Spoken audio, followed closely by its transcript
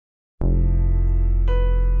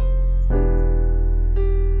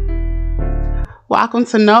Welcome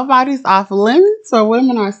to Nobody's Off Limits, where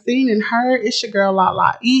women are seen and heard. It's your girl,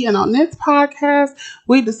 La E, and on this podcast,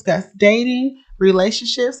 we discuss dating,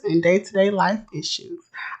 relationships, and day-to-day life issues.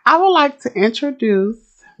 I would like to introduce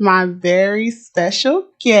my very special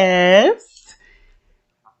guest.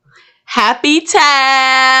 Happy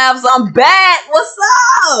Tabs! I'm back! What's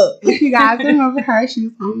up? If you guys remember her, she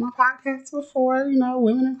was on my podcast before,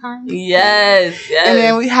 women empowerment. Yes. And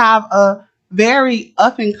then we have a very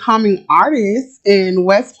up-and-coming artist in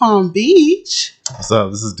West Palm Beach. What's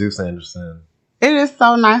up? This is Deuce Anderson. It is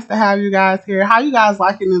so nice to have you guys here. How you guys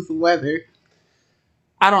liking this weather?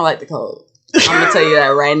 I don't like the cold. I'm going to tell you that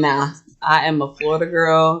right now. I am a Florida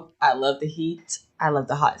girl. I love the heat. I love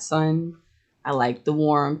the hot sun. I like the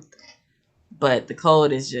warmth. But the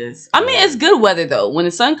cold is just... it's good weather, though. When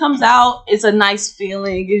the sun comes out, it's a nice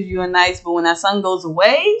feeling. It gives you a nice... But when that sun goes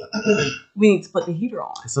away, we need to put the heater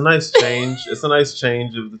on. It's a nice change. It's a nice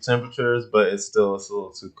change of the temperatures, but it's a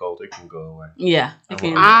little too cold. It can go away. Yeah, it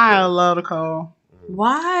can. I love the cold.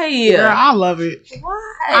 Why? Girl, I love it.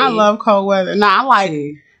 Why? I love cold weather. No, I like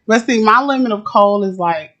it. But see, my limit of cold is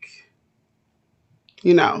 40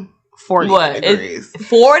 degrees.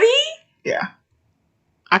 40? Yeah.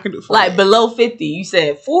 I could do 40. Like below 50. You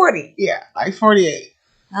said 40. Yeah, like 48.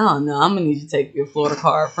 I don't know. I'm going to need to take your Florida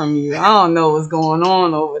card from you. I don't know what's going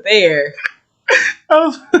on over there.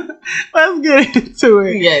 Let's get into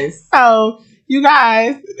it. Yes. So, you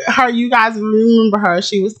guys remember her.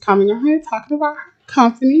 She was coming on here talking about her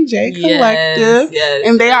company, J Collective. Yes.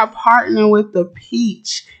 And they are partnering with The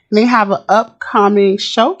Peach. And they have an upcoming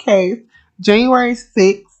showcase, January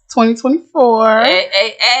 6th. 2024.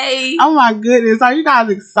 Hey. Oh my goodness. Are you guys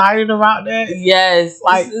excited about that? Yes.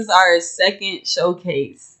 This is our second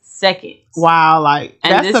showcase. Wow.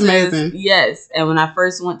 That's amazing. Yes. And when I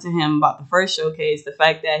first went to him about the first showcase, the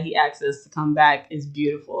fact that he asked us to come back is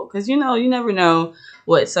beautiful. Because, you never know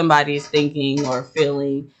what somebody is thinking or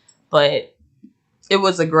feeling. But it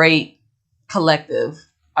was a great collective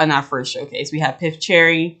on our first showcase. We had Piff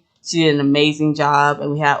Cherry. She did an amazing job.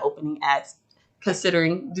 And we had opening acts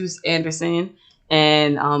considering Deuce Anderson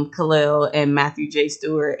and Khalil and Matthew J.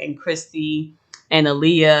 Stewart and Christy and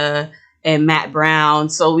Aaliyah and Matt Brown.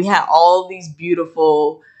 So we had all these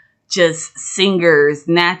beautiful just singers,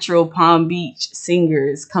 natural Palm Beach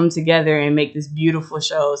singers come together and make this beautiful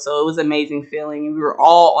show. So it was an amazing feeling. And we were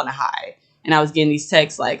all on a high. And I was getting these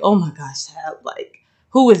texts like, oh my gosh, Tab,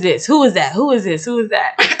 who is this? Who is that? Who is this? Who is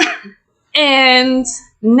that? And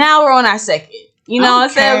now we're on our second. You know what I'm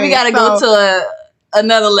saying? We got to go to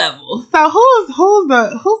another level. So who's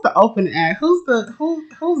the opening act? What's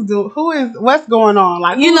going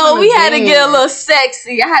on? We had to get a little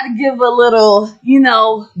sexy. I had to give a little,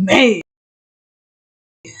 man.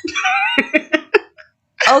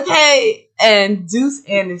 Okay. And Deuce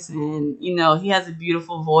Anderson, he has a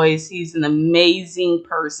beautiful voice. He's an amazing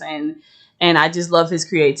person. And I just love his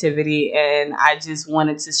creativity. And I just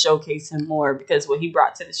wanted to showcase him more because what he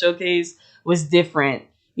brought to the showcase was different,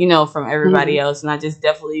 from everybody else. And I just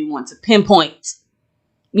definitely want to pinpoint,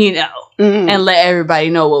 and let everybody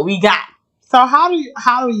know what we got. So how do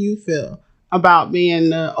you feel about being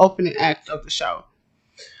the opening act of the show?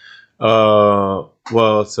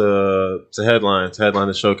 Well, to headline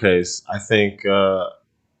the showcase, I think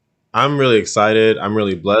I'm really excited. I'm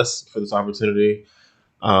really blessed for this opportunity.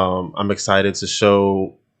 I'm excited to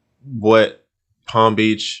show what Palm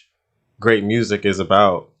Beach great music is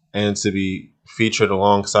about and to be featured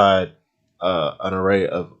alongside an array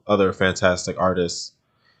of other fantastic artists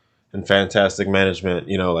and fantastic management.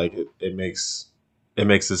 It makes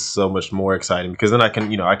this so much more exciting because then I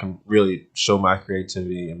can really show my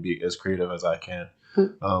creativity and be as creative as I can.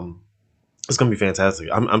 It's gonna be fantastic.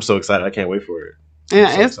 I'm so excited. I can't wait for it.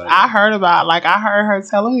 And I heard her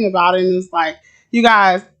telling me about it, and it's like, you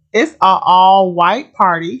guys, it's an all white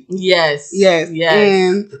party. Yes. And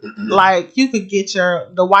you could get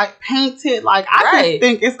the white painted. I just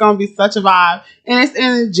think it's gonna be such a vibe. And it's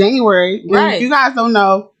in January. Right. If you guys don't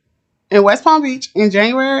know, in West Palm Beach in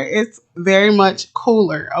January, it's very much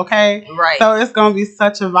cooler. Okay. Right. So it's gonna be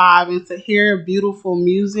such a vibe, and to hear beautiful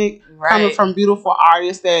music coming from beautiful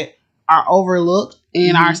artists that are overlooked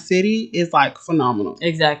in our city is phenomenal.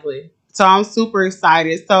 Exactly. So I'm super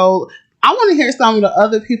excited. So I want to hear some of the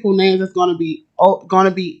other people's names that's going to be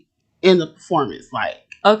in the performance.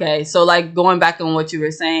 Okay, so going back on what you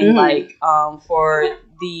were saying, for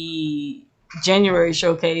the January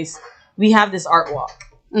showcase, we have this art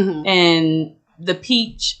walk, and the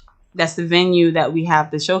Peach, that's the venue that we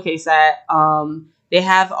have the showcase at. They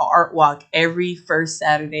have an art walk every first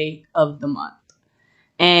Saturday of the month,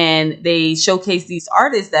 and and they showcase these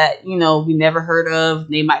artists that, you know, we never heard of.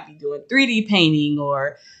 They might be doing 3D painting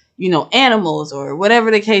or, you know, animals or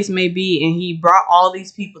whatever the case may be. And he brought all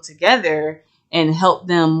these people together and helped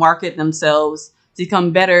them market themselves to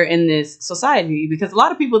become better in this society. Because a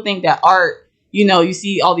lot of people think that art, you know, you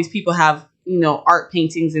see all these people have, you know, art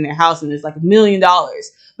paintings in their house and it's like $1 million,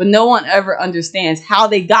 but no one ever understands how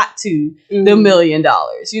they got to the $1 million.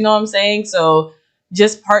 You know what I'm saying? So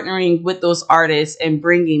just partnering with those artists and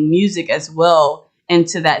bringing music as well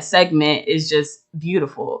into that segment is just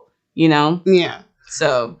beautiful, you know? Yeah.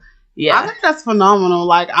 So, I yeah. think that's phenomenal.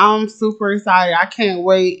 Like, I'm super excited. I can't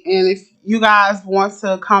wait. And if you guys want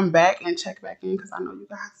to come back and check back in, because I know you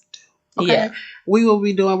guys do. Okay. Yeah.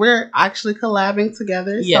 We're actually collabing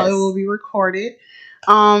together. Yes. So it will be recorded.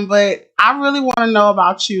 But I really want to know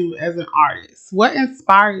about you as an artist. What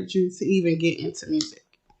inspired you to even get into music?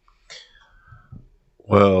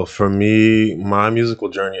 Well, for me, my musical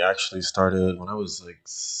journey actually started when I was like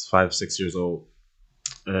 5, 6 years old,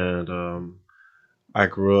 and I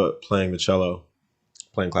grew up playing the cello,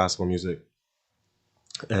 playing classical music,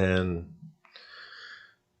 and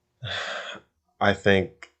I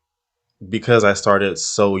think because I started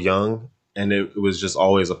so young, and it was just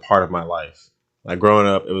always a part of my life. Like growing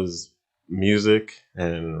up, it was music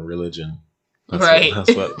and religion. Right.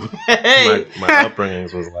 That's what my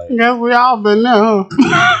upbringings was like. Yes, we all been there.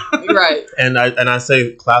 Right. And I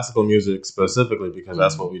say classical music specifically because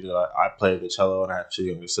that's what we did. I played the cello, and I have two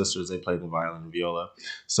younger sisters. They played the violin and viola.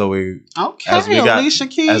 So Okay, Alicia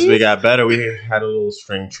Keys. as we got better, we had a little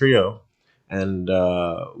string trio, and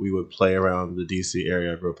we would play around the DC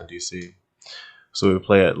area. I grew up in DC, so we would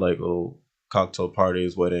play at like little cocktail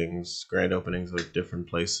parties, weddings, grand openings of different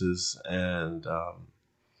places, and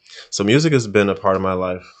so music has been a part of my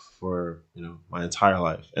life for my entire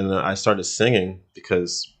life. And then I started singing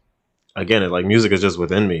because, again, like music is just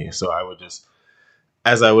within me. So I would just,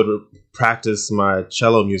 as I would practice my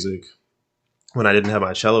cello music, when I didn't have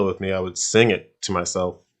my cello with me, I would sing it to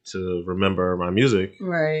myself to remember my music.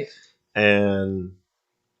 Right. And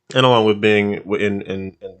along with being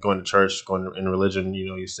in going to church, going in religion,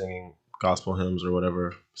 you're singing gospel hymns or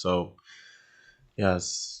whatever. So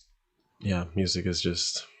music is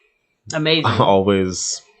just amazing.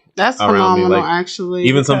 Always that's around phenomenal, me. Like, actually.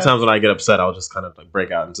 even sometimes when I get upset, I'll just kind of like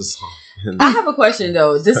break out into song. I have a question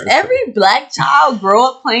though. Does every black child grow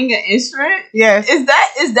up playing an instrument? Yes. Is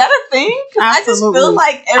that a thing? I just feel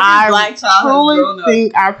like every black child has grown up. I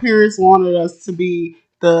think our parents wanted us to be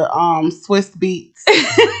the Swiss Beats,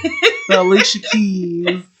 the Alicia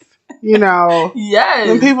Keys. Yes.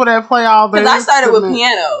 The people that play all the. Because I started with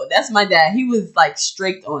piano. That's my dad. He was like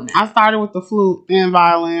strict on that. I started with the flute and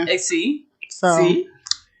violin. See? So See?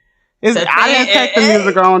 I didn't take the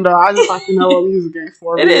music on though. I just like to know what music is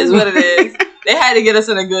for. It is what it is. They had to get us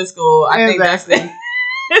in a good school. I think that's it.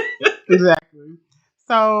 Exactly.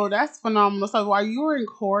 So that's phenomenal. So while you were in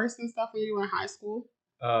chorus and stuff when you were in high school?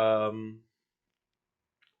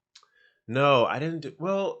 No, I didn't do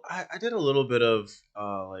well. I did a little bit of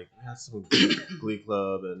like we had some glee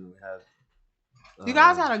club, and we had you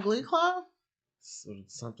guys had a glee club?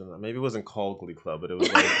 Something maybe it wasn't called Glee Club, but it was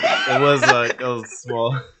like it was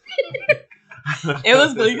small. It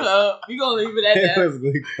was Glee Club. We gonna leave it at that. It was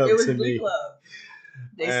Glee Club. It was to Glee me. Club.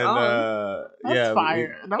 They and, song. That's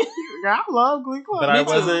fire. I love Glee Club. But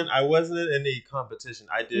I wasn't in any competition.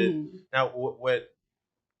 I did now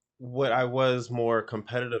what I was more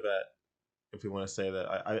competitive at, if we want to say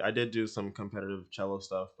that, I did do some competitive cello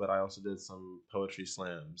stuff, but I also did some poetry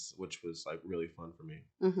slams, which was like really fun for me.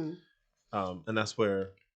 Mm-hmm. And that's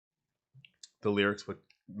where the lyrics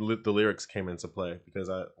came into play, because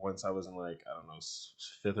once I was in like, I don't know,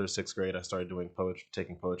 5th or 6th grade, I started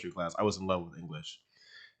taking poetry class. I was in love with English,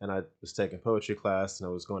 and I was taking poetry class, and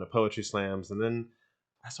I was going to poetry slams, and then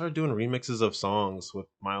I started doing remixes of songs with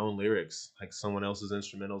my own lyrics, like someone else's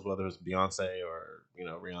instrumentals, whether it's Beyonce or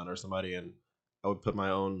Rihanna or somebody, and I would put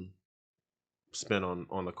my own spin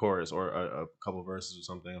on the chorus or a couple verses or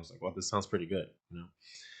something. I was like, well, this sounds pretty good,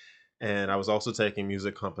 And I was also taking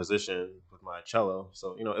music composition with my cello,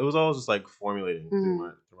 so it was all just like formulating through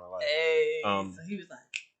my life. Hey, so he was like,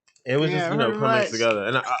 it was just coming together,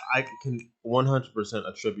 and I can 100%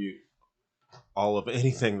 attribute all of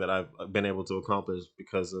anything that I've been able to accomplish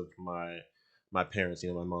because of my parents.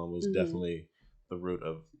 My mom was definitely the root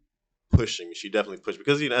of pushing. She definitely pushed,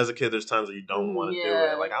 because as a kid, there's times that you don't want to do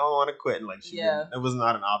it. Like, I don't want to quit, and like it was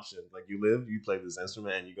not an option. Like, you play this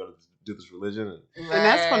instrument, and you go to do this religion, and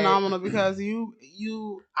that's phenomenal, because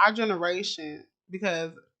our generation,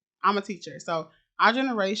 because I'm a teacher, so our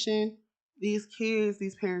generation, these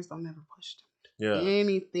parents don't never push them. Yeah.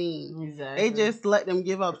 anything. Exactly. They just let them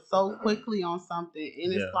give up so quickly on something,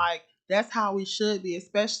 and it's Yeah. like that's how we should be,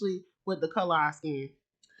 especially with the color of our skin.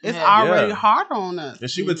 It's Yeah. already Yeah. hard on us. And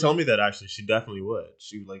she would tell me that actually. She definitely would.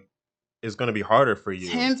 She would, like, it's gonna be harder for you.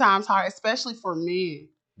 10 times hard, especially for men.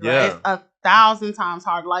 Yeah. It's 1,000 times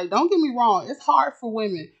hard. Like, don't get me wrong, it's hard for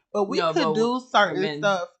women, but we No, could but do for certain men.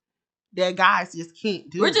 stuff that guys just can't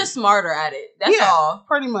do. We're just smarter at it. That's Yeah. all.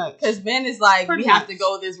 Pretty much. Because men is like, Pretty we have much. to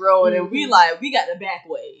go this road, and we got the back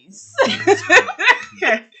ways.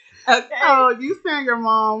 Okay. So you saying your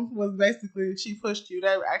mom was basically, she pushed you.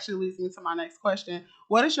 That actually leads me to my next question.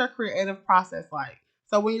 What is your creative process like?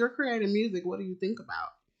 So when you're creating music, what do you think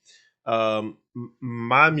about?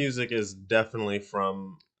 My music is definitely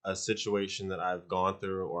from a situation that I've gone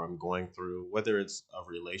through or I'm going through, whether it's a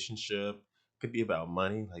relationship, could be about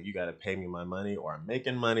money, like you got to pay me my money, or I'm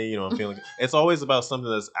making money, you know, I'm feeling it's always about something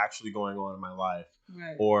that's actually going on in my life.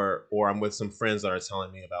 Right. Or I'm with some friends that are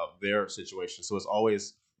telling me about their situation. So it's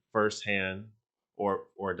always firsthand or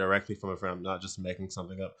directly from a friend. I'm not just making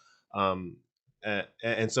something up.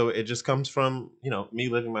 And so it just comes from, you know, me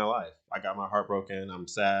living my life. I got my heart broken. I'm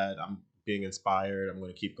sad. I'm being inspired. I'm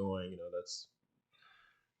going to keep going. You know,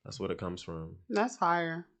 that's what it comes from. That's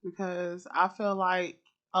fire, because I feel like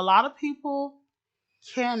a lot of people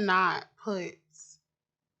cannot put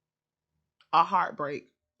a heartbreak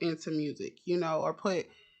into music, you know, or put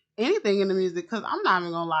anything into music. Because I'm not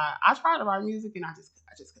even gonna lie, I tried to write music and I just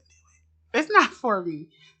couldn't do it. It's not for me.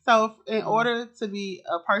 So in order to be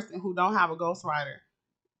a person who don't have a ghostwriter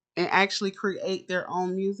and actually create their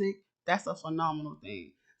own music, that's a phenomenal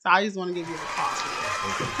thing. So I just want to give you a applause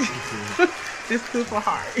for that. It's super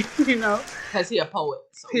hard, you know. Because he a poet.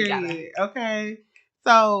 So we gotta. Period. Okay.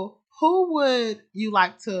 So who would you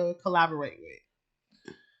like to collaborate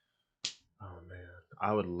with? Oh man,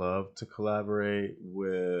 I would love to collaborate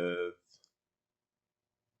with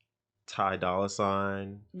Ty Dolla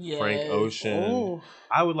 $ign, Frank Yes. Ocean. Oh,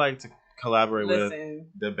 I would like to collaborate with Listen.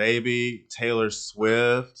 the Baby, Taylor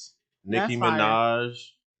Swift, Nicki That's fire. Minaj.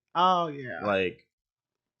 oh yeah. Like,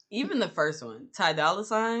 Even the first one, Ty Dolla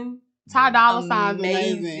 $ign. Ty Dolla $ign's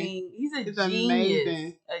amazing. Amazing. He's a It's genius.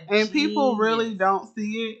 amazing. A And people really genius. don't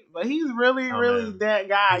see it, but he's really, Oh, really man. that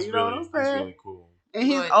guy. he's You know really, what I'm saying? he's really cool. And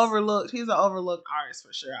he's But- overlooked. He's an overlooked artist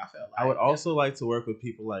for sure, I feel like. I would also like to work with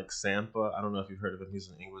people like Sampa. I don't know if you've heard of him. He's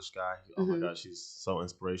an English guy. Oh my Mhm. gosh, he's so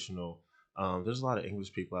inspirational. There's a lot of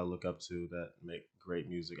English people I look up to that make great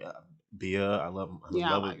music. Bia, I love him. I'm Bia.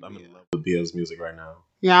 in love with Bia's music right now.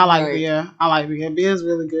 Yeah, I like Right. Bia. I like Bia. Bia's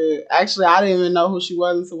really good. Actually, I didn't even know who she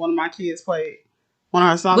was until one of my kids played one of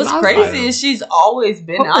her songs. What's I was crazy like, is she's always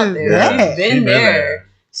been Who out is there. that? She's been there.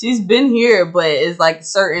 She's been here, but it's like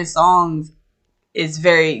certain songs is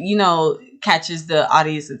very, you know, catches the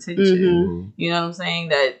audience attention. Mhm. Mhm. You know what I'm saying?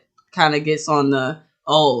 That kind of gets on the,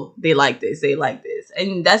 oh, they like this.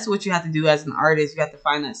 And that's what you have to do as an artist. You have to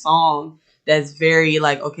find that song that's very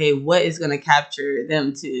like, okay, what is going to capture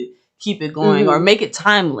them to keep it going or make it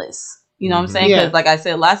timeless? You know what I'm saying? Yeah. Because like I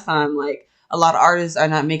said last time, like a lot of artists are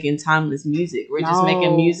not making timeless music. We're just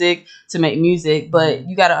making No. music to make music. But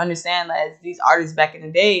you got to understand that as these artists back in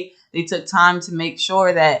the day, they took time to make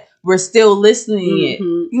sure that we're still listening it.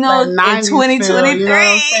 Mhm. You know, That in 90s 2023. feel, you know what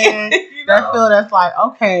I'm saying? You That know? feel that's like,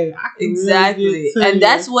 okay, I can Exactly. really get to And you.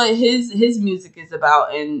 that's what his music is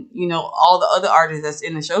about. And, you know, all the other artists that's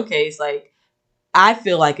in the showcase, like, I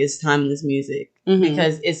feel like it's timeless music Mhm.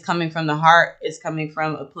 because it's coming from the heart. It's coming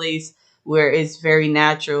from a place where it's very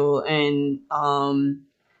natural and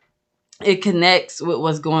it connects with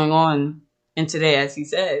what's going on in today. As he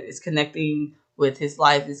said, it's connecting with his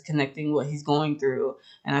life, it's connecting what he's going through.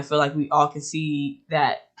 And I feel like we all can see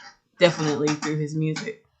that definitely through his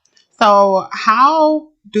music. So how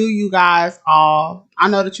do you guys all, I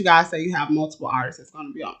know that you guys say you have multiple artists that's going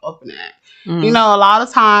to be on open act. Mhm. You know, a lot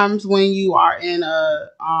of times when you are in a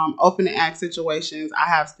open act situations, I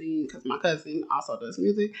have seen, because my cousin also does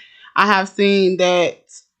music, I have seen that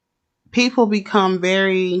people become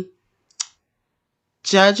very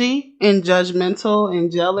judgy and judgmental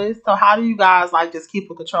and jealous. So how do you guys like just keep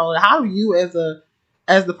a control? How do you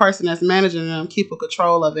as the person that's managing them keep a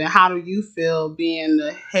control of it? How do you feel being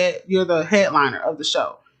the head, you're the headliner of the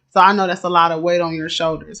show? So I know that's a lot of weight on your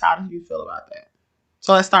shoulders. How do you feel about that?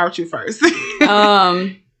 So let's start with you first.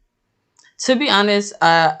 To be honest,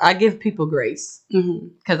 I give people grace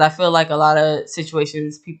because I feel like a lot of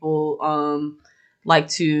situations people like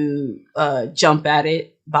to jump at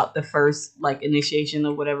it about the first like initiation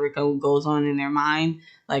of whatever goes on in their mind.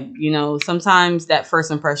 Like, you know, sometimes that first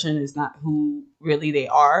impression is not who really they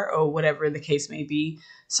are or whatever the case may be.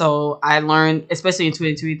 So I learned, especially in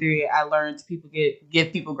 2023, I learned people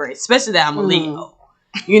give people grace, especially that I'm a Leo.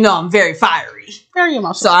 You know, I'm very fiery. Very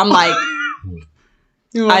emotional. So I'm like,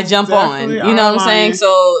 I jump on. You know what I'm saying?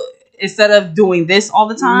 So instead of doing this all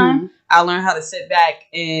the time, I learned how to sit back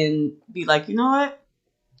and be like, you know what?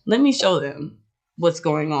 Let me show them what's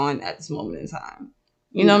going on at this moment in time.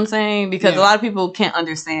 You know what I'm saying? Because a lot of people can't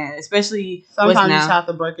understand, especially sometimes you just have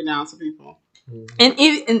to break it down to people. And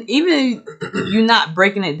even you not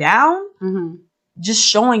breaking it down, just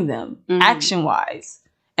showing them action wise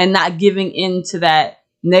and not giving into that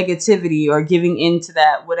negativity or giving into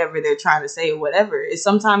that whatever they're trying to say or whatever. It's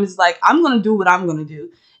sometimes like, I'm going to do what I'm going to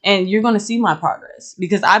do and you're going to see my progress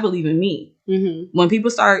because I believe in me. When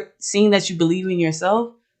people start seeing that you believe in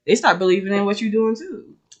yourself, they start believing in what you're doing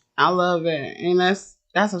too. I love it. And that's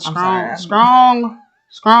a strong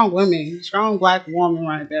women, strong Black woman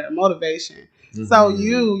right there. Motivation. So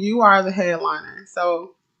you are the headliner.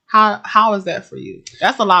 So how is that for you?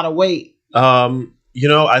 That's a lot of weight. You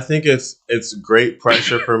know, I think it's great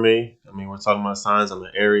pressure for me. I mean, we're talking about signs. I'm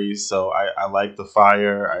an Aries, so I like the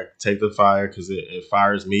fire. I take the fire because it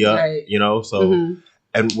fires me up. Right. You know, so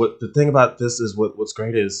and what the thing about this is what's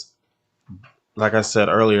great is, like I said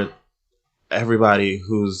earlier, everybody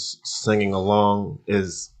who's singing along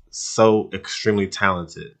is so extremely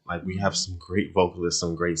talented. Like we have some great vocalists,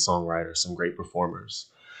 some great songwriters, some great performers,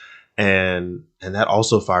 and that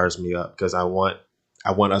also fires me up because I want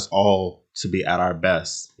us all to be at our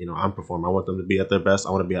best. You know, I'm performing. I want them to be at their best.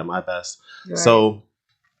 I want to be at my best. Right. So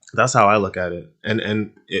that's how I look at it.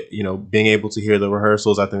 And it, you know, being able to hear the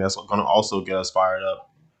rehearsals, I think that's going to also get us fired up.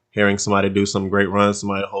 Hearing somebody do some great runs,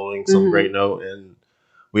 somebody holding some great note, and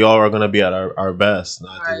we all are going to be at our best. And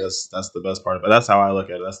I think that's the best part of it. That's how I look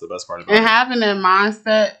at it. That's the best part about it. And having that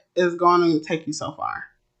mindset is going to take you so far.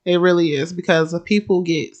 It really is, because people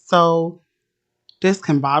get so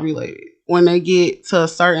discombobulated. When they get to a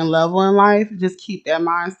certain level in life, just keep that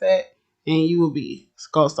mindset and you will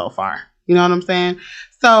go so far. You know what I'm saying?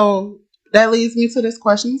 So that leads me to this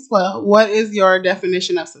question as well. What is your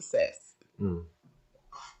definition of success?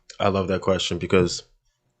 I love that question because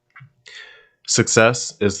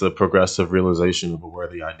success is the progressive realization of a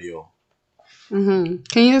worthy ideal. Can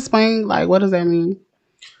you explain, like, what does that mean?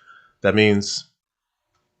 That means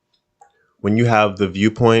when you have the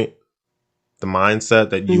viewpoint, the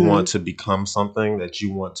mindset that you want to become something, that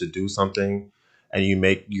you want to do something, and you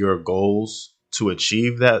make your goals to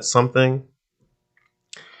achieve that something.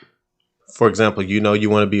 For example, you know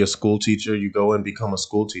you want to be a school teacher, you go and become a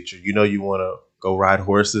school teacher. You know you want to go ride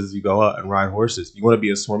horses, you go out and ride horses. You want to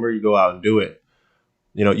be a swimmer, you go out and do it.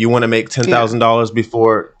 You know, you want to make $10,000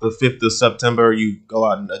 before the 5th of September, you go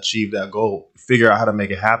out and achieve that goal. Figure out how to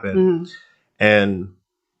make it happen.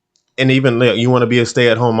 And even you want to be a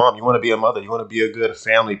stay-at-home mom, you want to be a mother, you want to be a good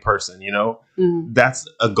family person, you know? That's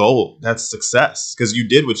a goal. That's success because you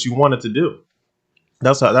did what you wanted to do.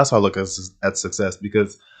 That's how I look at success,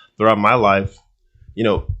 because throughout my life, you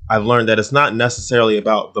know, I've learned that it's not necessarily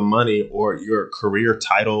about the money or your career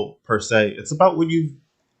title per se. It's about what you've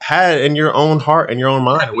had in your own heart and your own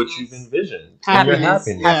mind, what you've envisioned. Happiness.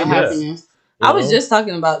 Happiness. I was just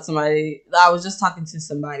talking to somebody,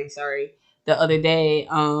 the other day.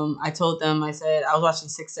 I told them, I said, I was watching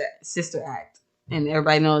Sister Act, and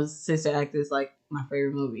everybody knows Sister Act is like my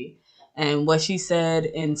favorite movie. And what she said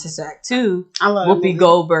in Sister Act 2, Whoopi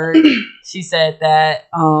Goldberg, she said that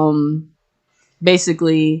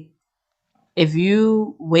basically, if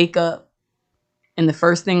you wake up and the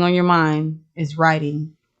first thing on your mind is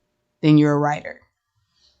writing, then you're a writer.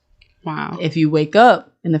 Wow. If you wake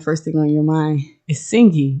up and the first thing on your mind is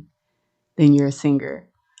singing, then you're a singer.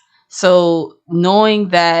 So knowing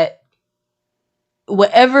that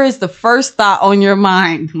whatever is the first thought on your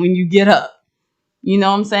mind when you get up, you know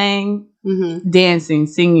what I'm saying? Dancing,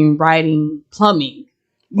 singing, writing, plumbing.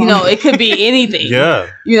 You know, it could be anything. Yeah.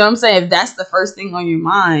 You know what I'm saying? If that's the first thing on your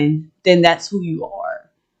mind, then that's who you are.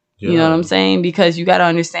 Yeah. You know what I'm saying? Because you got to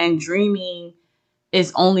understand, dreaming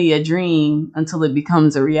is only a dream until it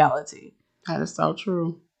becomes a reality. That is so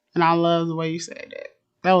true. And I love the way you said that.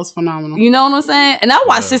 That was phenomenal. You know what I'm saying? And I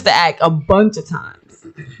watched Sister Act a bunch of times.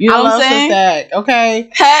 You know what I'm saying? Sister Act, okay?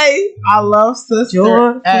 Hey. I love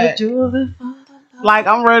Sister Act. Like,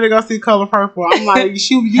 I'm ready to go see Color Purple. I'm like,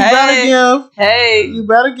 you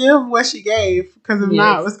better give what she gave, because if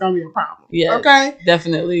not, it's going to be a problem. Yeah. Okay?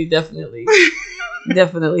 Definitely. Definitely.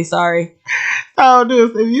 Sorry. So,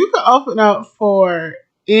 Deuce, if you could open up for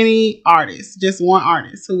any artist, just one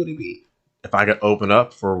artist, who would it be? if I could open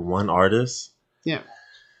up for one artist, Yeah.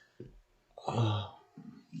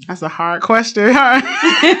 That's a hard question. Huh?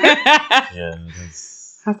 yeah,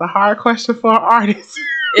 That's a hard question for an artist.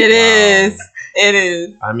 It is. It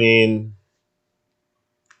is. I mean,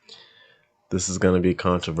 this is gonna be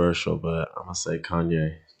controversial, but I'm gonna say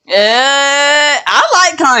Kanye. I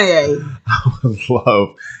like Kanye. I would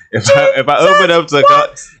love if I open up to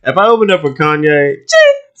if I open up for Kanye,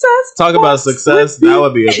 Jesus, talk about success. That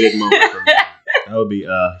would be a big moment for me. That would be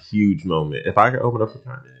a huge moment if I could open up for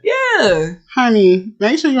Kanye. Yeah, Honey,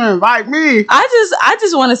 make sure you invite me. I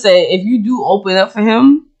just want to say, if you do open up for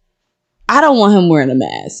him, I don't want him wearing a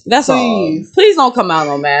mask. That's Please. all. Please don't come out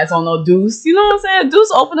on mask on no Deuce. You know what I'm saying?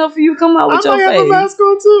 Deuce open up for you, come out with I your might face. have a mask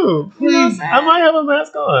on too. You know what I'm Please. saying? I might have a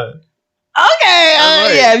mask on. Okay,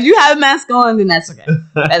 might. yeah. If you have a mask on, then that's okay.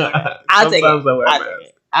 That's okay. I'll take it. Sometimes I wear a I'll mask. take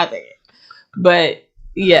it. I'll take it. But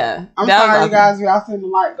yeah, I'm that was sorry, you awesome. guys. Y'all seen the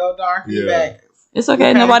light go dark and Yeah. back. It's okay.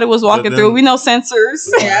 Okay. Nobody was walking But then- through. We know censors.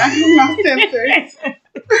 Yeah, no censors.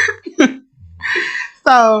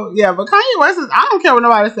 So yeah, but Kanye West is. I don't care what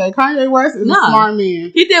nobody say. Kanye West is Nah. a smart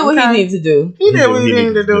man. He did what Okay. he needed to do. He did what he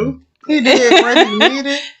needed to do. He did what he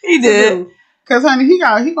needed. He to did. do. Cause honey, he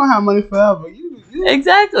gonna have money forever. You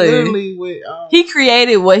Exactly. literally with He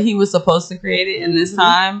created what he was supposed to create it in this Mhm.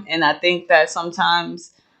 time, and I think that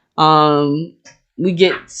sometimes we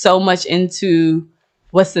get so much into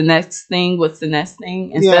what's the next thing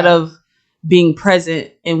instead Yeah. of being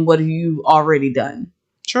present in what you've already done.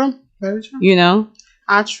 true, very true. You know,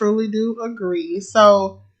 I truly do agree.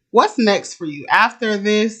 So, what's next for you after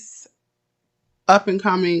this up and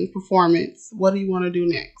coming performance? What do you want to do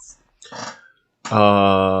next?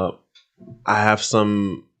 I have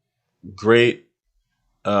some great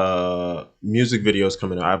music videos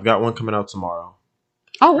coming out. I've got one coming out tomorrow.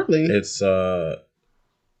 Oh, really?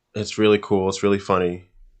 It's really cool. It's really funny.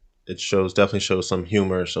 It definitely shows some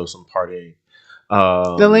humor, shows some partying.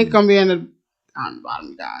 The link gonna be on the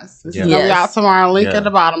bottom, guys. This Yeah. is gonna be Yes. out tomorrow. Link Yeah. at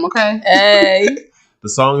the bottom, okay? hey, The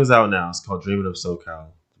song is out now. It's called "Dreaming of SoCal."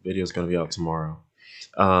 The video is going to be out tomorrow.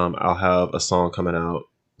 I'll have a song coming out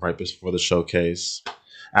right before the showcase.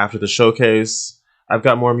 After the showcase, I've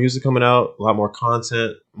got more music coming out, a lot more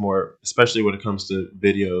content, more especially when it comes to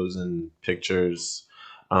videos and pictures.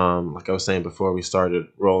 Like I was saying before we started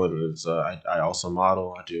rolling, I also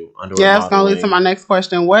model. I do underwear. Yeah, it's gonna lead to my next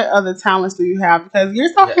question. What other talents do you have? Because you're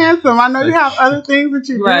so handsome. I know you have other things that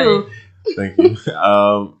you Right. do. Thank you.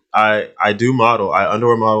 I do model. I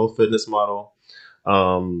underwear model, fitness model,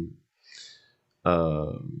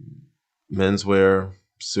 menswear,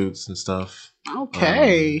 suits and stuff.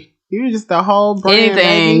 Okay. You just the whole brand.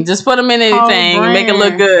 anything. baby. Just put them in anything and make it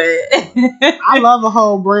look good. I love a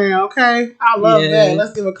whole brand, okay? I love Yes. that.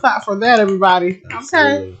 Let's give a clap for that, everybody. Okay.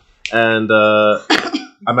 Absolutely. And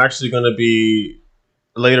I'm actually going to be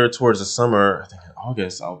later towards the summer. I think in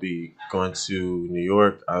August I'll be going to New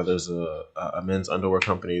York. There's a men's underwear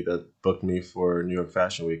company that booked me for New York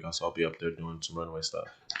Fashion Week, so I'll be up there doing some runway stuff.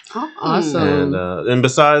 Awesome. And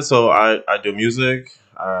besides, so I do music,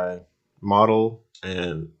 I model,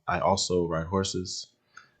 and I also ride horses.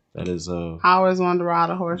 That is a I always wanted to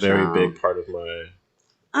ride a horse. very y'all. big part of my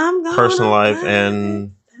I'm gonna personal life ride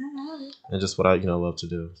and it. just what I love to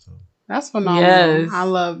do. So. That's phenomenal. Yes. I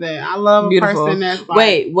love that. I love Beautiful. a person that's like,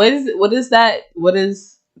 Wait, what is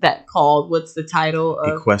that called? What's the title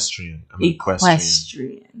of Equestrian. I'm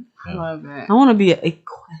equestrian. I love that. I want to be an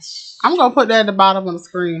equestrian. I'm gonna put that at the bottom of the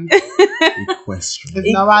screen. Equestrian.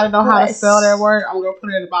 If nobody know how to spell that word, I'm gonna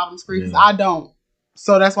put it at the bottom of the screen because Yeah. I don't.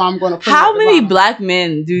 So that's why I'm gonna put it How at the many bottom. black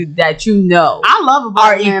men do that you know I love a are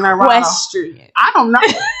black man that ride a- equestrian? I don't know.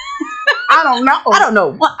 I don't know. I don't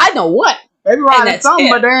know what. I know what. They be riding that's something,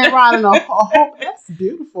 it. but they ain't riding a whole. That's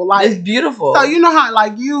beautiful. It's Like, beautiful. so you know how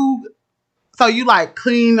like you, so you like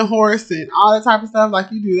clean the horse and all that type of stuff. Like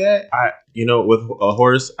you do that. With a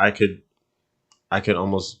horse, I could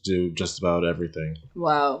almost do just about everything.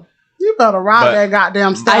 Wow. You better ride But that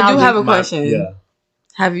goddamn style. I do have a My- question. Yeah.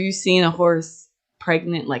 Have you seen a horse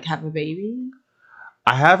pregnant, like have a baby?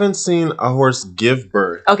 I haven't seen a horse give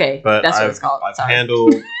birth, Okay, but that's what it's called. I've Sorry.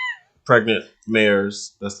 handled pregnant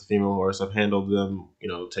mares. That's the female horse. I've handled them,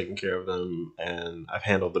 taking care of them, and I've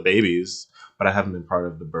handled the babies, but I haven't been part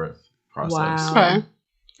of the birth process. Wow. Okay.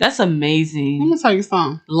 That's Let amazing. me tell you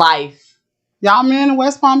something. Life. Y'all men in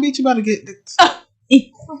West Palm Beach, you better get this.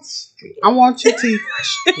 Equestrian. I want you to,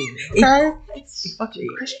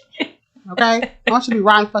 okay? Okay? I want you to be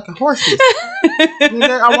riding fucking horses.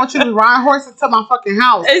 Nigga, I want you to be riding horses to my fucking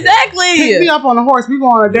house. Pick me Exactly. up on a horse. We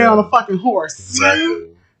going a day Yeah. on a fucking horse.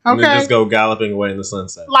 Exactly. And then Okay? just go galloping away in the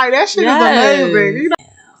sunset. Like, that shit Yes. is amazing.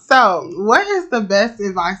 So, what is the best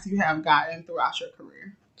advice you have gotten throughout your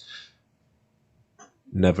career?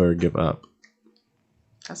 Never give up.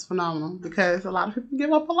 That's phenomenal because a lot of people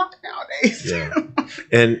give up a lot nowadays. Yeah.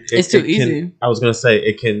 And It's too easy. I was going to say,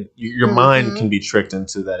 it can, your mind Mhm. can be tricked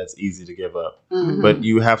into that it's easy to give up. Mhm. But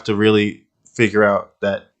you have to really figure out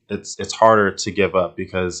that it's harder to give up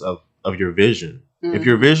because of your vision. If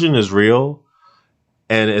your vision is real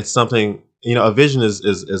and it's something, a vision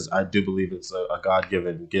is I do believe it's a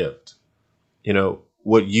God-given gift.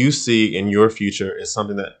 What you see in your future is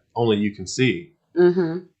something that only you can see.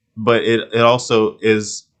 Mhm. But it also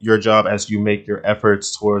is your job as you make your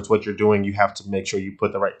efforts towards what you're doing. You have to make sure you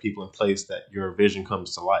put the right people in place that your vision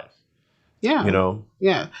comes to life. Yeah.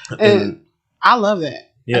 Yeah. And And I love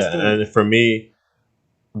that. That's yeah, good. and for me,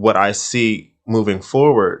 what I see moving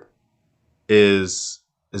forward is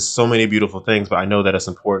so many beautiful things, but I know that it's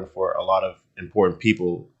important for a lot of important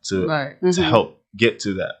people to Right. to help get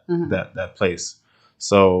to that Mhm. that place.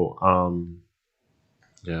 So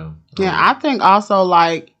yeah. Yeah, I think also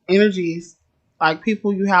like energies, like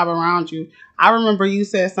people you have around you. I remember you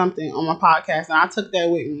said something on my podcast, and I took that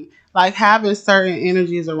with me. Like having certain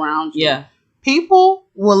energies around you. Yeah. People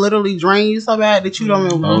will literally drain you so bad that you don't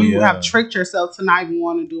even, Oh, you yeah. have tricked yourself to not even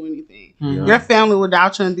want to do anything. Mhm. Your family will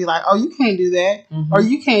doubt you and be like, "Oh, you can't do that," Mhm. or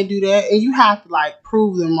 "You can't do that," and you have to like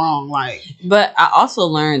prove them wrong. Like, But I also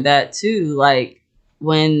learned that too, like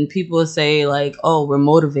when people say like, "Oh, we're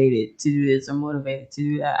motivated to do this or motivated to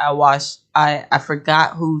do that." I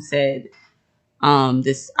forgot who said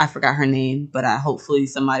this. I forgot her name, but hopefully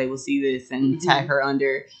somebody will see this and Mhm. tag her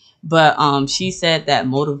under. But she said that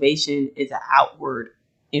motivation is an outward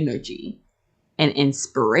energy and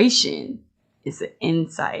inspiration is an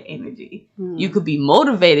inside energy. You could be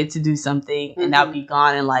motivated to do something and that'll be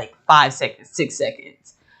gone in like 5 seconds, 6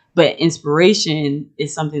 seconds. But inspiration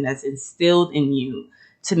is something that's instilled in you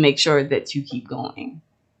to make sure that you keep going.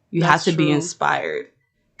 You That's have to be true. inspired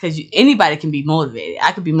because anybody can be motivated.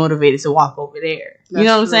 I could be motivated to walk over there. You That's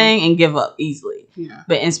know what I'm true. saying? And give up easily. Yeah.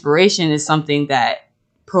 But inspiration is something that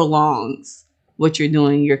prolongs what you're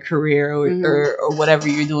doing, your career or whatever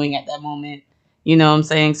you're doing at that moment. You know what I'm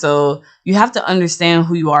saying? So you have to understand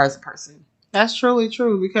who you are as a person. That's truly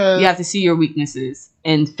true because You have to see your weaknesses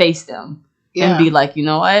and face them and yeah. be like, you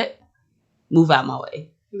know what? Move out my way.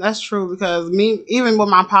 That's true because me, even with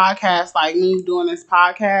my podcast, like me doing this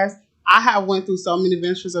podcast, I have went through so many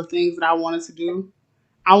ventures of things that I wanted to do.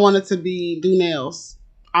 I wanted to do nails.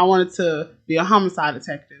 I wanted to be a homicide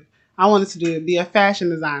detective. I wanted to be a fashion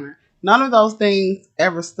designer. None of those things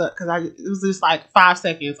ever stuck because it was just like 5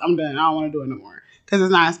 seconds. I'm done. I don't want to do it no more because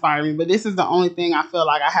it's not inspiring me. But this is the only thing I feel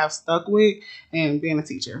like I have stuck with and being a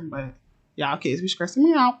teacher. But y'all kids be stressing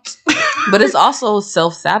me out. But it's also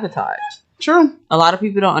self-sabotage. True. A lot of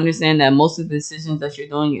people don't understand that most of the decisions that you're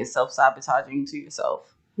doing is self-sabotaging to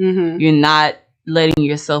yourself. Mm-hmm. You're not letting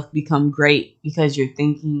yourself become great because you're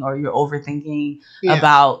thinking or you're overthinking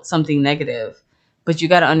about something negative. But you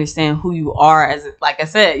got to understand who you are like I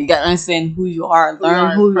said, you got to understand who you are,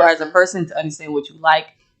 learn who you are as a person to understand what you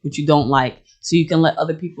like, what you don't like, so you can let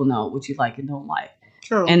other people know what you like and don't like.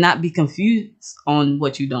 True. And not be confused on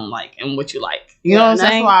what you don't like and what you like. You know what I'm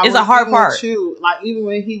saying? It's a hard part. Like even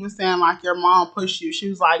when he was saying like your mom pushed you, she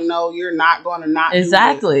was like, "No, you're not going to not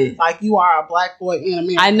exactly. do this. Like you are a black boy in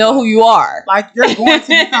America. I know who you are. Like you're going to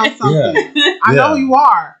become something. Yeah. I know who you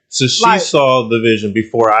are." So she saw the vision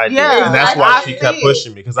before I did, and that's why she kept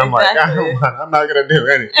pushing me because I'm like, I'm not gonna do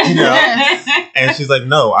anything, you know. And she's like,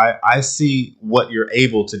 no, I see what you're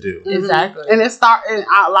able to do. Exactly. And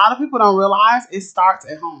a lot of people don't realize it starts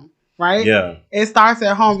at home, right? Yeah. It starts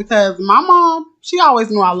at home because my mom, she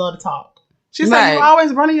always knew I love to talk. She said, "You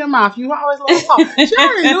always running your mouth. You always love to talk." She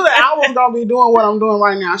already knew that I was gonna be doing what I'm doing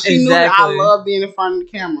right now. She knew that I love being in front of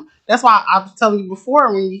the camera. That's why I was telling you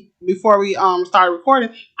before before we started recording,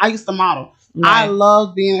 I used to model. Right. I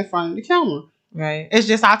love being in front of the camera. Right. It's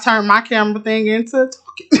just I turned my camera thing into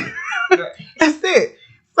talking. That's it.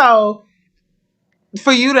 So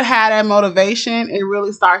for you to have that motivation, it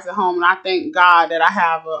really starts at home. And I thank God that I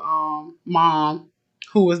have a mom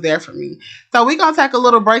who was there for me. So we're going to take a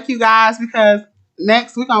little break, you guys, because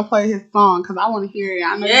next we're going to play his song because I want to hear it.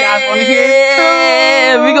 I know you guys want to hear it too.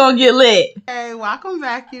 Yeah, we're going to get lit. Hey, welcome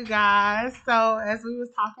back, you guys. So as we was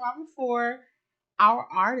talking about before, our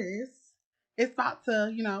artist is about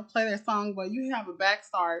to, play their song, but you have a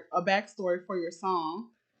backstory for your song,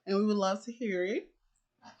 and we would love to hear it.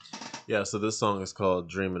 Yeah, so this song is called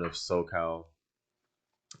Dreaming of SoCal.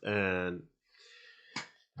 And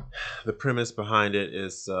the premise behind it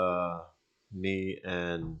is me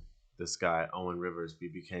and this guy, Owen Rivers, we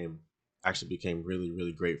became really,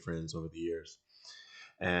 really great friends over the years.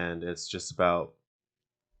 and it's just about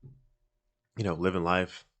living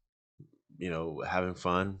life, having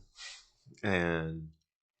fun, and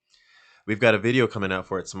we've got a video coming out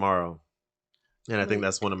for it tomorrow. And I think Link.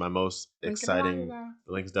 that's one of my most Link in the bio, exciting. guys.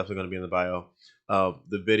 The link's definitely going to be in the bio.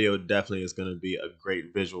 The video definitely is going to be a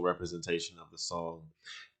great visual representation of the song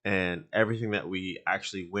and everything that we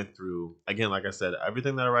actually went through. Again, like I said,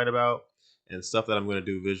 everything that I write about and stuff that I'm going to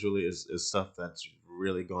do visually is stuff that's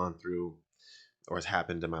really gone through or has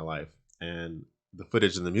happened in my life. And the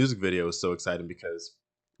footage in the music video is so exciting because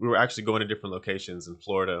we were actually going to different locations in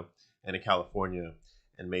Florida and in California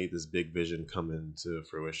and made this big vision come into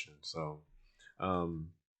fruition. So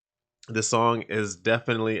this song is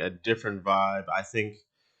definitely a different vibe, I think,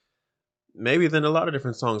 maybe than a lot of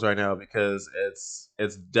different songs right now, because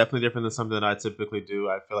it's definitely different than something that I typically do.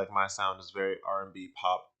 I feel like my sound is very R&B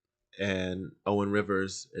pop, and Owen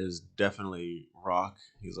Rivers is definitely rock.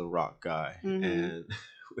 He's a rock guy, and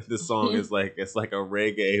this song is like it's like a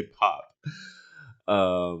reggae pop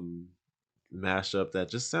mashup that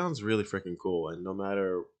just sounds really freaking cool. And no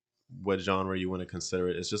matter what genre you want to consider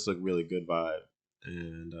it, it's just a really good vibe.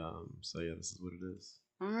 And so yeah, this is what it is.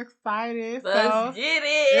 I'm excited. Let's get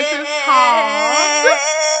it. This is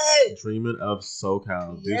called Dreaming of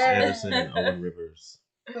SoCal. Deuce Anderson and Owen Rivers.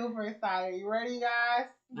 Super excited. You ready, guys?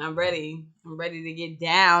 I'm ready. I'm ready to get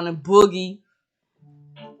down and boogie.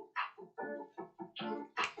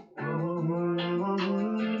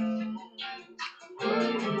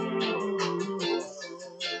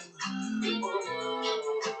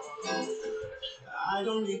 I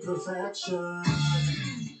don't need perfection.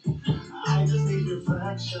 I just need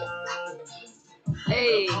reflection.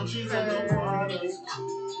 Hey. The countries and the waters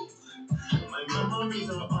cool. My memories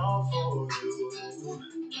are all for you.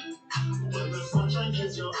 When the sunshine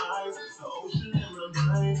hits your eyes, the ocean in my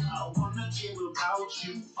mind, I wanna dream about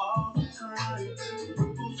you all the time. The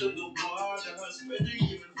ripples in the water, spreading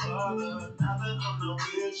even farther. Now that I'm not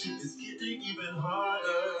with you, it's getting even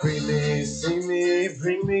harder. Bring me, see me,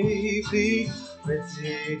 bring me peace.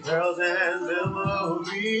 Pretty girls and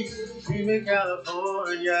memories. Dreaming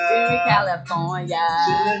California. Dreaming California.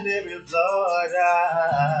 Chilling there in Florida.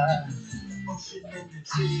 Ocean in the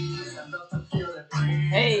trees, I love to feel that breeze.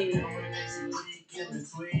 Hey. Going next week in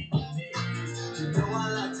between your knees. You know I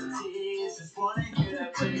like to tease, just wanna hear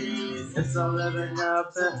that please. It's all living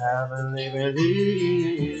up to heavenly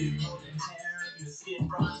release. Golden hair and your skin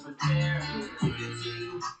bronze but fair. Give it to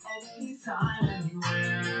you anytime,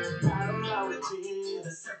 anywhere. Battle out with me,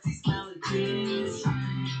 the sexy melodies.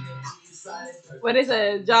 What is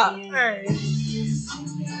it, Job? Hey.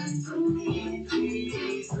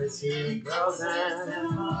 Pretty girls and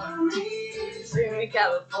memories. Dreaming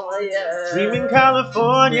California. Dreaming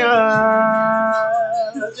California.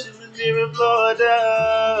 Chilling near in Florida.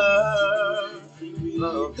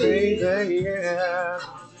 Oh, baby, yeah.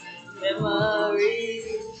 Memories.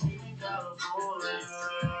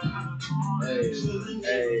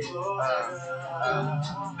 Hey,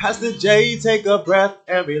 Pastor J, take a breath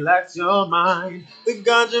and relax your mind. The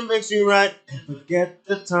ganja makes you right and forget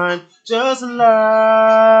the time. Just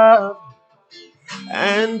love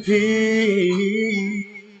and peace.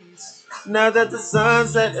 Now that the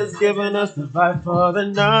sunset has given us the vibe for the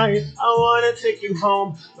night, I wanna take you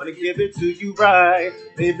home, wanna give it to you right.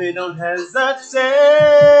 Baby, don't hesitate.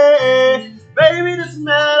 Baby, just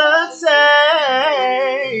meditate.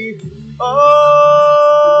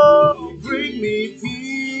 Oh, bring me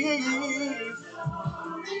peace.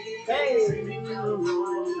 Hey,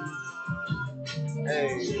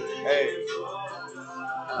 hey.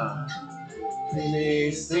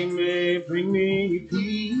 Bring me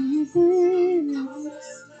peace.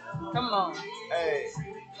 Come on. Hey.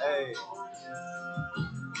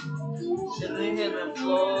 Chilling here in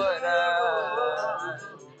Florida.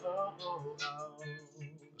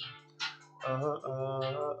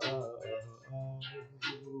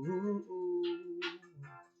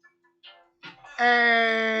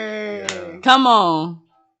 Hey. Yeah. Come on.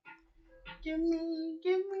 Give me.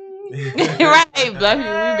 Right, Bluffy,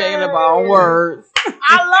 we making up our own words.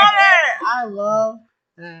 I love it. I love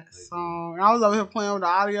that song. I was over here playing with the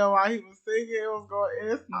audio while he was singing. It was going.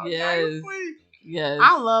 It's so Yes. sweet. Yes.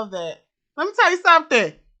 I love that. Let me tell you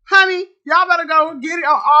something, honey. Y'all better go get it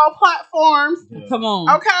on all platforms. Come on.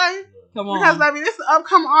 Okay. Come on. Because baby, this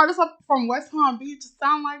upcoming artist up from West Palm Beach to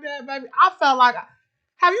sound like that, baby. I felt like.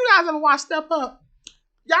 Have you guys ever watched Step Up?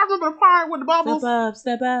 Y'all remember the part with the bubbles?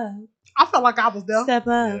 Step up. I felt like I was there. Step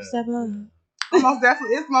up. Yeah. Step up.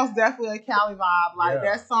 It's most definitely a Cali vibe. Like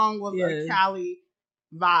that song was Yes. a Cali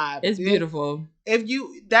vibe. It's beautiful. If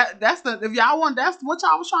you that's if y'all want that's what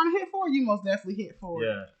y'all was trying to hit for, you most definitely hit for it.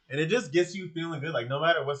 Yeah. And it just gets you feeling good. Like, no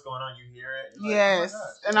matter what's going on, you hear it. You're Yes. like, oh my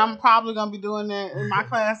gosh, And yeah. I'm probably gonna be doing that in my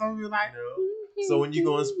class. I'm gonna be like, You know? So when you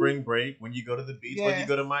go on spring break, when you go to the beach, whether you Yes.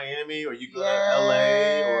 go to Miami or you go Yes. to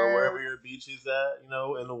LA or wherever your beach is at, you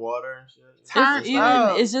know, in the water and shit. Turn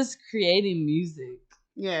up. It's just creating music.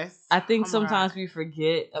 yes. I think Oh my sometimes God. we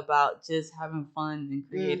forget about just having fun and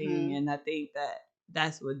creating, Mhm. and I think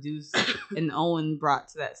that's what Deuce and Owen brought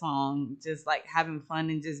to that song. Just like having fun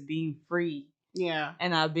and just being free Yeah.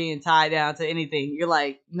 and not being tied down to anything. You're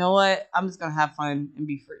like, you know what? I'm just gonna have fun and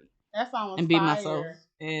be free That song was and be fire. myself.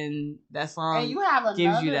 And that song And you have another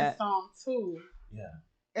gives you that. song too. Yeah.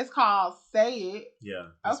 It's called Say It. Yeah.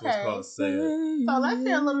 This Okay. one's called Say It. So let's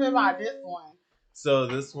hear a little bit about this one. So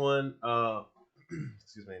this one,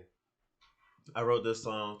 excuse me. I wrote this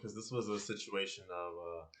song because this was a situation of,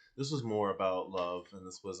 this was more about love, and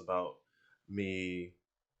this was about me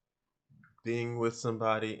being with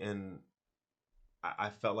somebody, and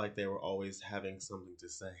I felt like they were always having something to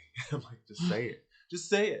say. I'm like, just say it. Just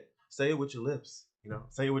say it. Say it with your lips. You know,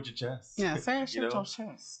 say it with your chest. Yeah, say it You with know? your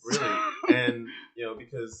chest. Really. And, you know,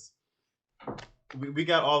 because we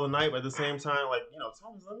got all the night, but at the same time, like, you know,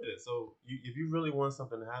 time is limited. So if you really want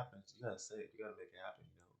something to happen, you gotta say it. You gotta make it happen.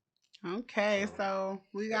 You know. Okay, so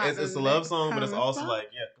we got It's a love song, but it's also like,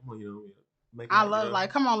 yeah, come on, you know, make it I happen, love you know?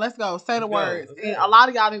 like, come on, let's go. Say the Let's go, words. let's And go. a lot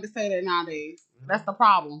of y'all need to say that nowadays. That's the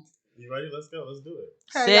problem. You ready? Let's go. Let's do it.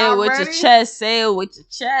 Okay, Say it y'all with ready? your chest. Say it with your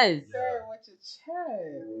chest. Say it with your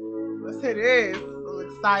chest. Let's hit this. I'm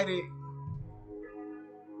excited.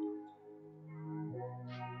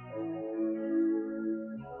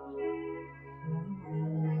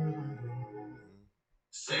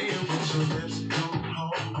 Say it with your lips, don't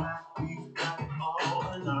hold back. We've got all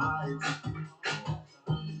the night.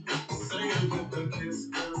 Say it with the kiss,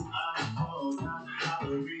 'cause I forgot how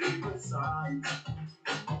to read the signs.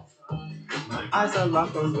 My eyes are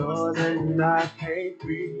locked on yours and I can't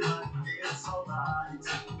breathe. It's alright,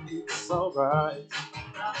 it's alright. I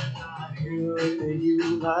hear it in you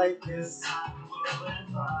like this. I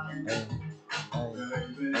wouldn't find.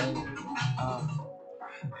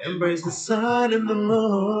 Embrace the sun and the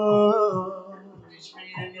moon. Reach me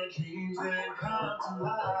in your dreams and come to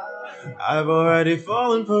life. I've already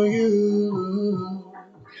fallen for you.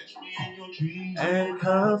 Catch me in your dreams and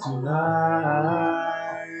come to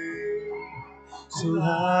life. To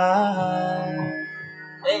life.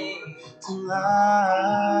 To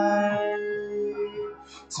life.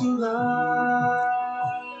 To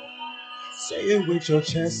life. Say it with your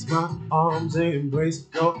chest, my arms embrace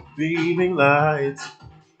your beaming light.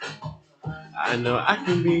 I know I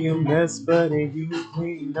can be a mess, but you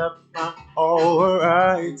clean up my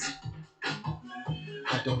alright.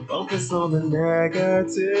 I don't focus on the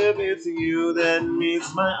negativity you that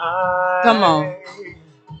meets my eye. Come on.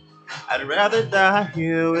 I'd rather die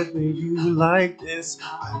here with you like this.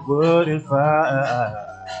 I wouldn't fight,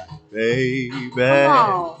 baby. Come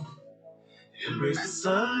on. Embrace the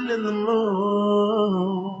sun and the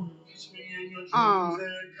moon. Catch me in your dreams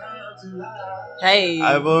and come to life. Hey.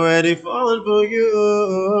 I've already fallen for you.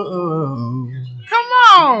 Come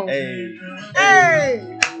on. Hey.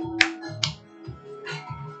 Hey.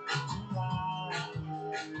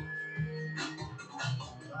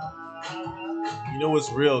 You know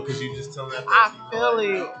what's real because you just telling that I person, feel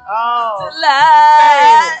you it. know? Oh.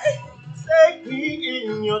 Take me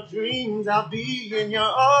in your dreams, I'll be in your arms,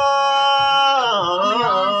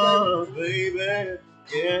 baby.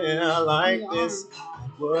 Yeah, I like this.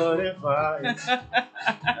 What if I?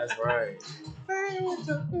 That's right.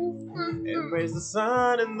 Embrace the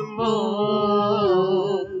sun and the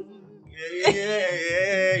moon.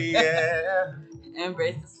 Yeah, yeah.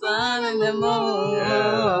 Embrace the sun and the moon.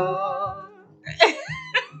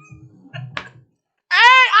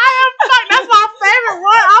 Hey, that's my favorite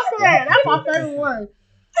one. I said that's my favorite one.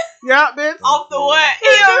 Yup, bitch. Off the what? He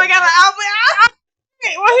only got an album.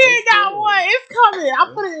 Well, he ain't got one. It's coming. I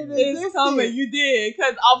put it in this. It's coming. You did.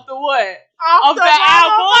 Because off the what? Off the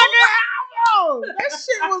album. album. That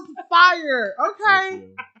shit was fire. Okay.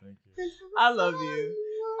 Thank you. I love you.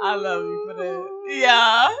 I love you for that.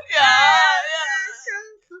 Yeah.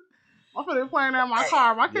 I'm finna be playing that in my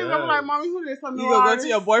car. My kids gonna be like, "Mommy, who this? Some You new gonna go artist?" to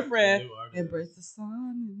your boyfriend. New artist. Embrace the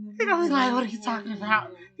sun. He gonna be like, "What are you talking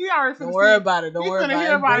about?" He already finna Don't worry see- about it. Don't He's worry finna about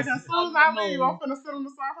hear it. about it. Embrace As the soon as sun I and the leave, moon. I'm finna sit on the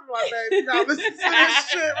side. I'm like, "Babe, you gotta listen to this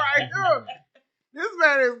shit right here." This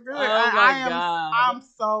said it's good. Oh my God. I'm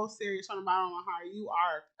so serious from the bottom of my heart. You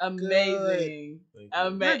are Amazing. Thank you.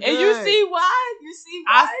 Amazing. You're And you good. see why? You see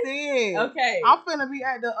I why? see. Okay. I'm finna be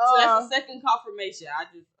at the So that's the second confirmation.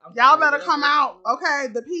 I'm y'all finna better get come up out. Okay,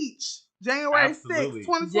 the peach. January Absolutely.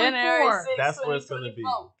 6th, January 2024. 6th, That's where it's gonna be.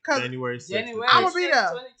 2024. January 6th. January I'ma 6th, be there.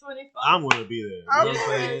 2024. I'm gonna be there. You know what I'm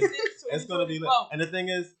January saying? 6th, It's gonna be lit. 2024. And the thing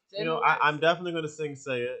is, you know, January I'm definitely gonna sing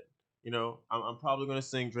 "Say It." You know, I'm probably gonna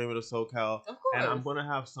sing "Dream of the SoCal," Of course. and I'm gonna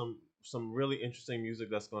have some really interesting music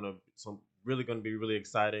that's gonna be really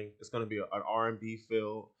exciting. It's gonna be an R&B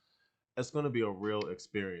feel. It's gonna be a real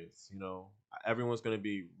experience. You know, everyone's gonna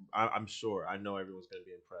be. I'm sure. I know everyone's gonna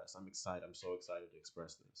be impressed. I'm excited. I'm so excited to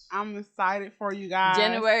express this. I'm excited for you guys.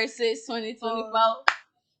 January 6th, 2024.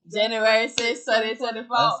 January 6th,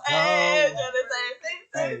 2024. Let's go. Hey,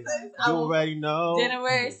 Hey, January 6th, you already know.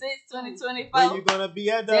 January 6th, 2024. Where you gonna be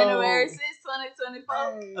at though? January 6th,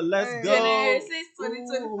 2024. Hey, Let's hey. go. January 6th,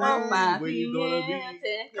 2024. Ooh, 5 where you gonna be? p.m.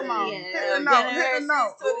 10 Come on, p.m. hit the note, hit the January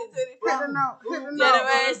note. 6th, 2024. Hit the note. Hit the note.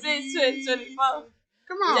 January 6th, 2024.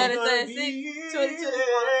 Come on. January 6th, 2024.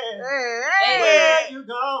 Hey, Hey. Where you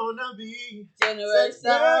gonna be? January Say,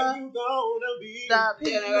 where 6th. you gonna be? The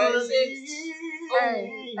January people. 6th.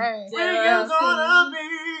 Hey, hey. Where January you gonna 6th.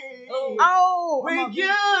 be? Oh, I'm With a-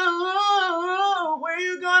 you, where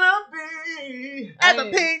you gonna be? at the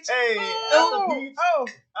peach. Hey, Oh, at the beach. oh.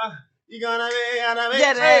 You gonna be at the beach.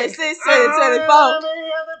 January Hey. 6th, 2024.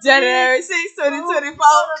 January 6th,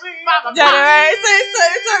 2024. January 6th,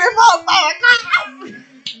 2024. 5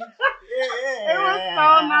 o'clock. It was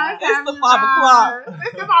so nice. It's having the you 5 guys. o'clock.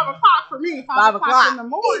 It's the 5 o'clock for me. 5 o'clock in the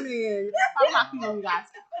morning. 5 o'clock for you guys.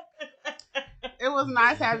 It was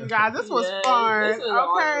nice having you guys. This was Yes, fun. this was okay.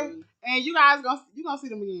 awesome. And you guys gonna see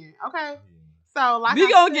them again. Okay. So like We I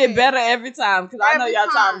gonna said, get better every time because I know Every y'all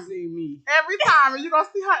trying to time. see me. every time, and you gonna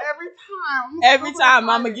see her every time. I'm Every super time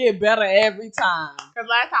I'm excited. gonna get better every time. Cause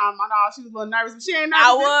last time my dog, she was a little nervous, but she ain't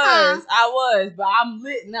nervous this time. I was, but I'm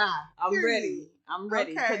lit now. I'm Period. ready. I'm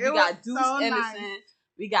ready. Okay, Because it we got was Deuce so Innocent. nice.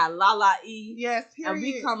 We got Lala E. Yes, And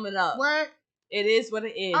we period. coming up. What? It is what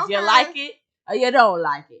it is. Okay. You like it or you don't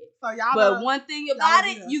like it. So y'all But better, one thing about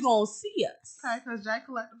be it, there. you gonna see us. okay, cause J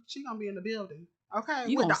Collective, she gonna be in the building. Okay,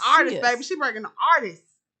 You with the gonna see artist, us. baby. She bringing the artists.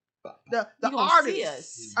 The You gonna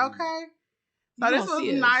artists. see us. Okay. You So this gonna see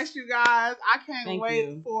was us. nice, you guys. I can't Thank wait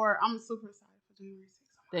you. for. I'm super excited for January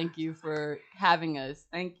 6th. Thank you for having us.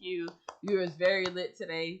 Thank you. You was very lit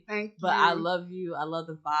today. Thank you. But I love you. I love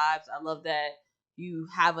the vibes. I love that you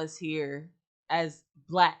have us here as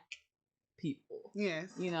Black people. Yes.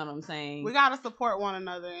 You know what I'm saying? We gotta support one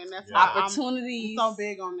another, and that's Yeah. why I'm Opportunities. so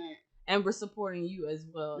big on that. And we're supporting you as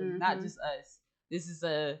well. Not Mhm. just us. This is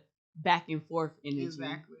a back and forth energy.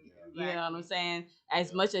 Exactly. You know what I'm saying?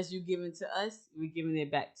 As much as you giving to us, we're giving it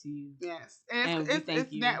back to you. Yes, And and we it's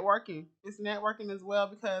thank you. networking. It's networking as well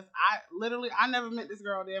because I never met this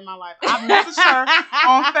girl day in my life. I messaged her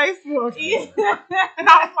on Facebook, and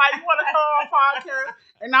I was like, "You want to come on podcast?"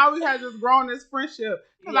 And now we have just grown this friendship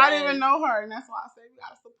because I didn't even know her, and that's why I say we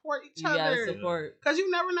gotta support each You gotta other support. because you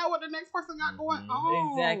never know what the next person got going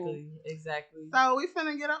on. Exactly. So we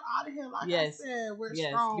finna get up out of here, like Yes. I said. We're Yes,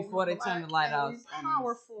 strong. before we're they turn black, the light and out we on us.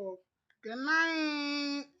 powerful. Good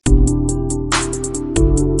night.